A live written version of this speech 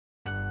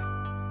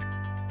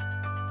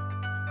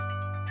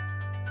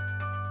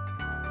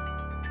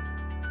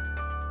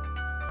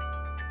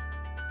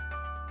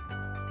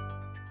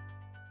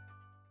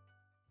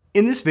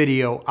In this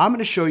video, I'm going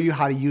to show you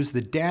how to use the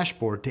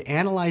dashboard to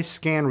analyze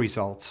scan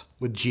results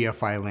with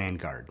GFI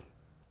LanGuard.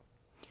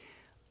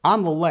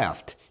 On the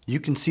left, you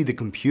can see the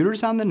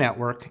computers on the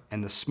network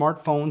and the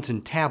smartphones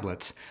and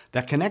tablets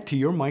that connect to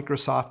your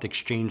Microsoft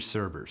Exchange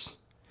servers.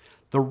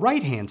 The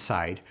right-hand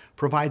side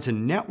provides a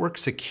network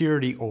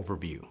security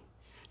overview.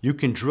 You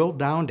can drill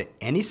down to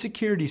any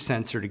security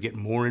sensor to get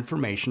more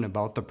information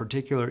about the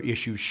particular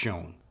issues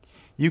shown.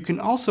 You can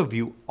also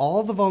view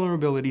all the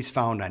vulnerabilities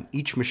found on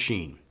each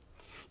machine.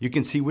 You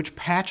can see which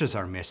patches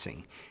are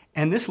missing,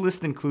 and this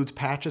list includes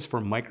patches for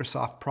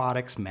Microsoft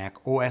products, Mac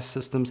OS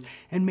systems,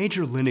 and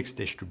major Linux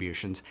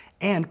distributions,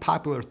 and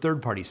popular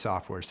third-party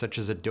software such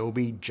as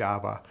Adobe,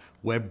 Java,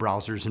 web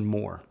browsers, and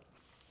more.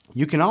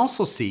 You can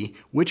also see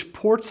which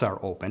ports are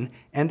open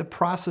and the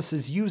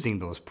processes using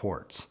those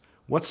ports,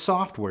 what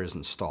software is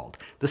installed,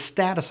 the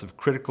status of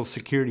critical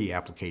security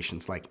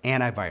applications like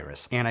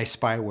antivirus,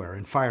 antispyware,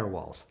 and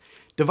firewalls,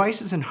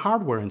 devices and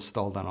hardware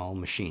installed on all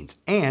machines,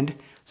 and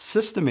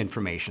system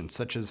information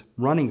such as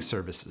running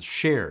services,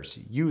 shares,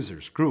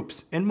 users,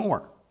 groups, and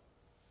more.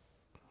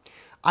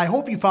 I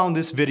hope you found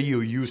this video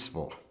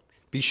useful.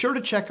 Be sure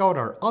to check out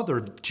our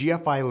other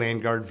GFI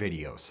LanGuard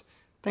videos.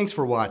 Thanks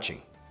for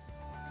watching.